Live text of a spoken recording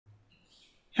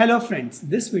Hello friends,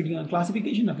 this video on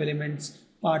classification of elements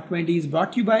part 20 is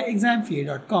brought to you by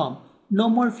examfear.com. No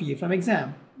more fear from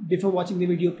exam. Before watching the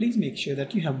video, please make sure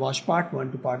that you have watched part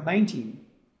 1 to part 19.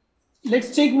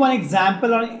 Let's take one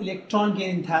example on electron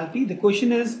gain enthalpy. The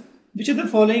question is, which of the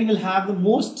following will have the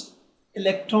most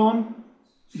electron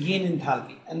gain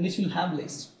enthalpy and which will have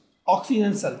less? Oxygen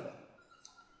and sulfur.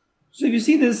 So if you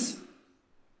see this,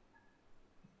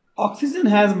 oxygen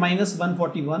has minus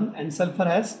 141 and sulfur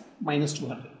has minus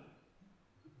 200.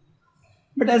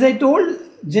 But as I told,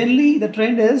 generally the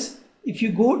trend is if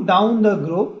you go down the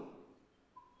group,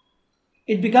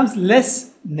 it becomes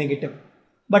less negative.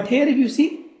 But here if you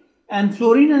see, and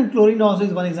chlorine also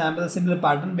is one example, a similar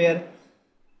pattern where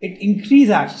it increases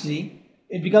actually,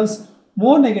 it becomes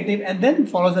more negative and then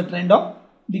follows the trend of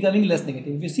becoming less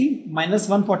negative. If you see minus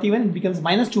 141, it becomes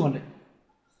minus 200,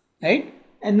 right?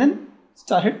 And then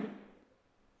started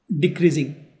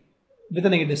decreasing with a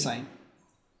negative sign.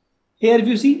 Here if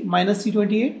you see minus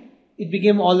 328, it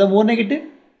became all the more negative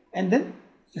and then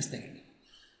less negative.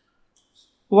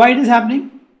 Why it is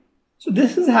happening? So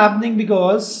this is happening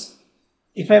because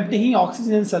if I am taking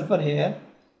oxygen and sulfur here,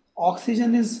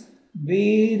 oxygen is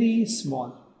very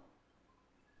small.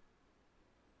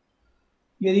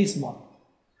 Very small.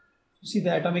 You see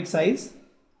the atomic size?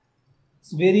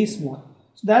 It's very small.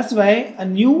 So that's why a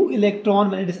new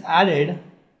electron, when it is added,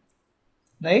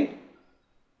 right?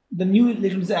 The new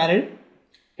electron is added,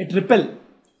 it repels.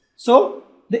 So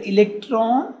the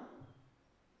electron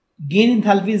gain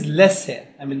enthalpy is less here.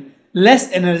 I mean, less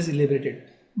energy is liberated.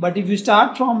 But if you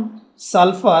start from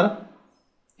sulfur,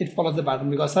 it follows the pattern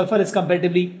because sulfur is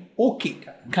comparatively okay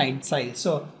kind size.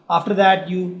 So after that,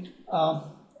 you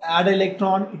add an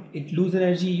electron, it loses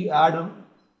energy. You add an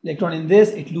electron in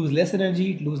this, it loses less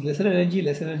energy. It loses lesser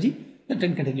energy. The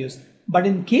trend continues. But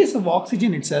in case of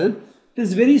oxygen itself, it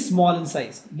is very small in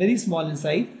size, very small in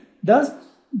size. Thus,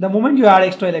 the moment you add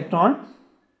extra electron,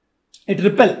 it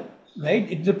repel,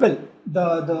 right? It repel.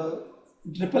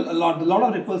 It repel a lot. A lot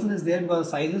of repulsion is there because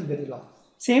the size is very large.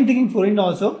 Same thing in fluorine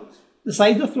also. The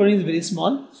size of fluorine is very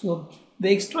small. So the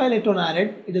extra electron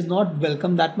added, it is not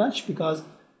welcome that much because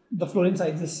the fluorine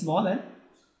size is small and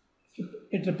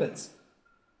it repels.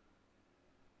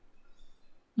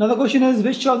 Now the question is,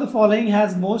 which of the following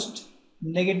has most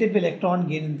negative electron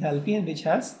gain enthalpy and which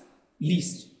has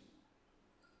least?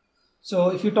 So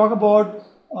if you talk about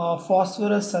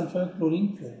phosphorus, sulfur,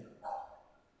 chlorine, fluorine.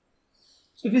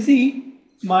 So if you see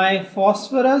my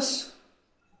phosphorus,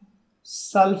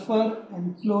 sulfur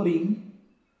and chlorine,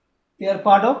 they are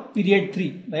part of period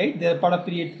 3, right? They are part of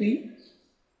period 3.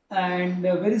 And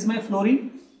where is my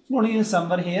fluorine? Fluorine is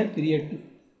somewhere here, period 2,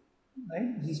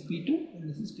 right? This is P2 and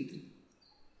this is P3.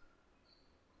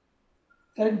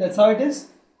 Correct, that's how it is.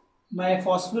 My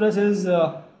phosphorus is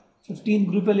 15th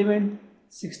group element,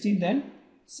 16th and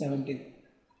 17th.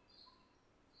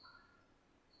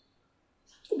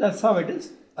 So that's how it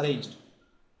is arranged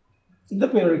in the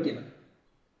periodic table.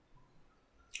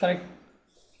 Correct.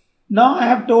 Now I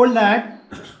have told that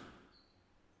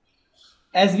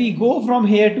as we go from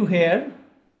here to here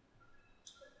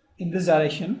in this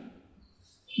direction,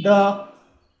 the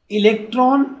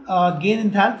electron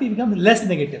gain enthalpy becomes less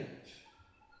negative.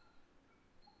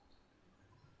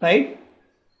 Right?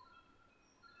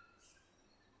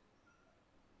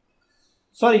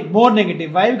 Sorry, more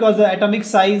negative. Why? Because the atomic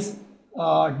size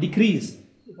decrease.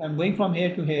 If I am going from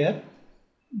here to here,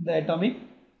 the atomic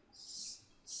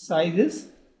size is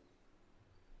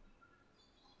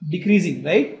decreasing,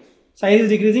 right? Size is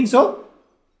decreasing, so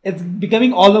it's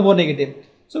becoming all the more negative.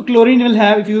 So chlorine will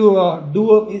have, if you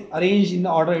arrange in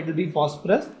the order, it will be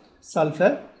phosphorus,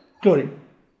 sulfur, chlorine,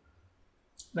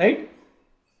 right?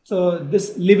 So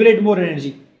this liberate more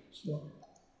energy. So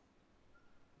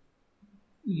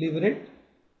liberate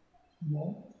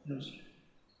more energy.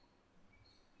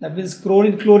 That means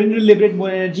chlorine will liberate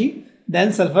more energy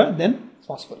than sulfur, then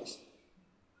phosphorus.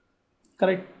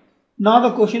 Correct. Now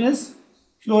the question is,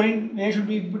 fluorine, where should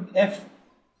we put F?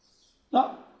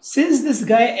 Now since this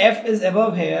guy F is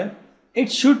above here,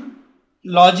 it should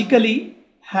logically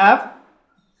have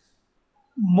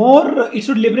more, it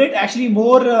should liberate actually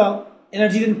more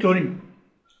energy than chlorine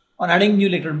on adding new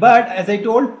electron. But as I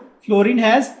told, fluorine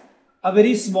has a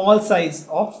very small size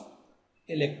of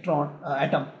electron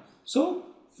atom. So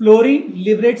fluorine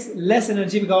liberates less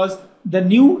energy because the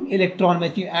new electron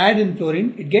when you add in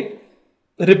fluorine, it gets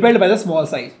repelled by the small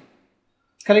size.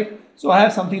 Correct? So I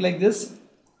have something like this,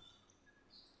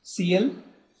 Cl.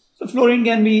 So fluorine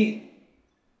can be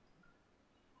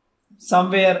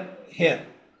somewhere here,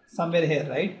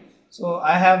 right? So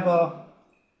I have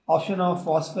option of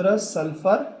phosphorus,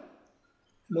 sulfur,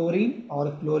 fluorine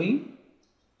or chlorine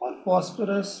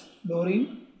phosphorus,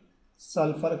 fluorine,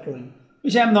 sulfur, chlorine,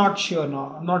 which I am not sure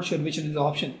now. I'm not sure which one is the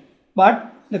option.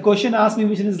 But the question asks me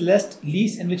which one is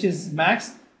least and which is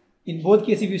max. In both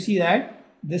cases, if you see that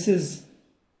this is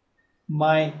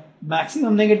my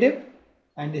maximum negative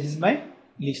and this is my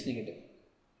least negative.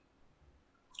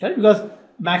 Right? Because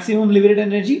maximum liberated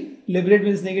energy, liberate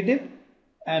means negative,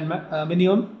 and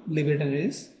minimum liberated energy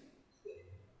is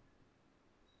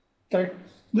correct.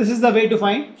 This is the way to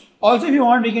find. Also, if you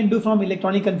want, we can do from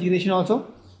electronic configuration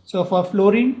also. So for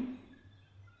fluorine,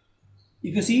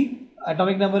 if you see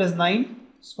atomic number is 9,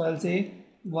 so I'll say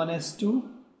 1s2,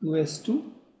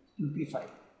 2s2, 2p5.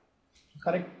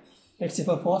 Correct. Let's say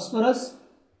for phosphorus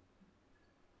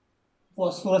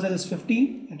is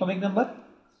 15 atomic number,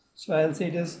 so I'll say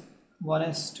it is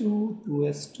 1s2,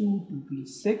 2s2,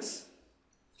 2p6,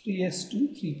 3s2,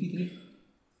 3p3.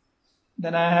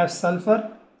 Then I have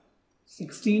sulfur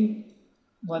 16,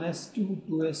 1s2,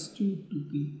 2s2,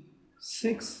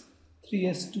 2p6,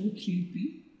 3s2,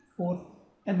 3p4,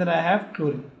 and then I have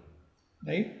chlorine,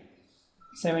 right?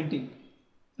 17,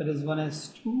 that is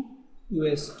 1s2,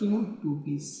 2s2,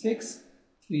 2p6,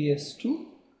 3s2,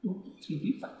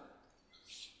 3p5.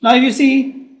 Now if you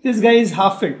see, this guy is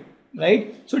half filled,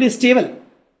 right? So it is stable,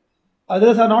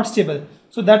 others are not stable.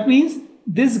 So that means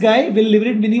this guy will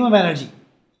liberate minimum energy,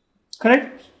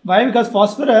 correct? Why? Because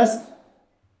phosphorus,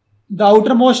 the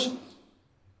outermost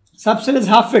substance is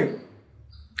half filled,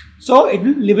 so it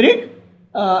will liberate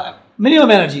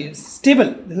minimum energy. It's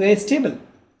stable. This guy is stable.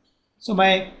 So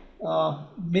my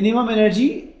minimum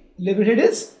energy liberated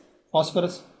is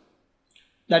phosphorus.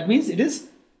 That means it is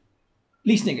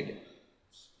least negative.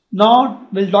 Now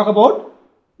we'll talk about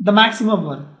the maximum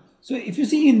one. So if you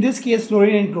see in this case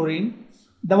fluorine and chlorine,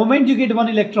 the moment you get one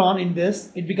electron in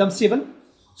this, it becomes stable.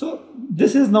 So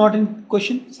this is not in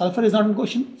question. Sulfur is not in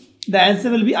question. The answer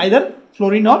will be either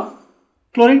fluorine or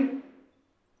chlorine.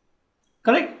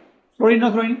 Correct? Fluorine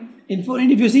or chlorine. In fluorine,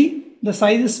 if you see, the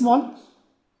size is small.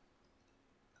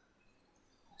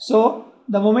 So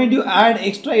the moment you add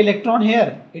extra electron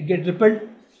here, it gets repelled.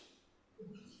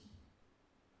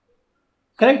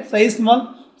 Correct? Size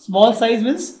small. Small size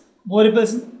means more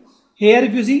repulsion. Here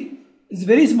if you see, it's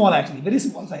very small actually, very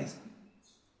small size.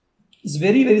 It's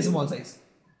very, very small size.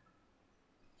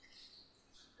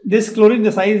 This chlorine,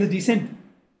 the size is decent.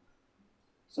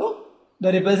 So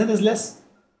the repulsion is less.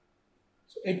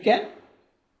 So it can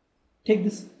take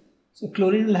this. So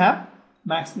chlorine will have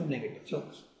maximum negative. So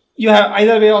you have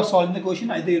either way of solving the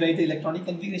question. Either you write the electronic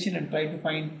configuration and try to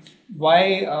find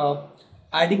why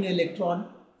adding an electron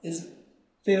is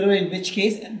favorable in which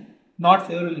case and not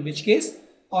favorable in which case,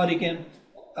 or you can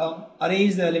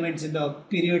arrange the elements in the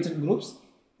periods and groups,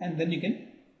 and then you can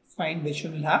find which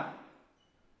one will have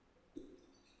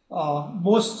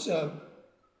most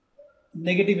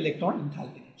negative electron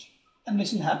enthalpy energy and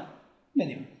which will have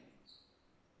minimum.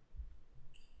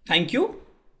 Thank you.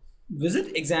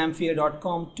 Visit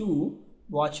examfear.com to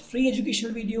watch free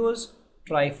educational videos,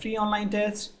 try free online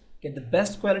tests, get the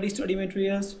best quality study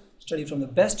materials, study from the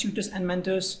best tutors and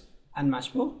mentors, and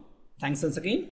much more. Thanks once again.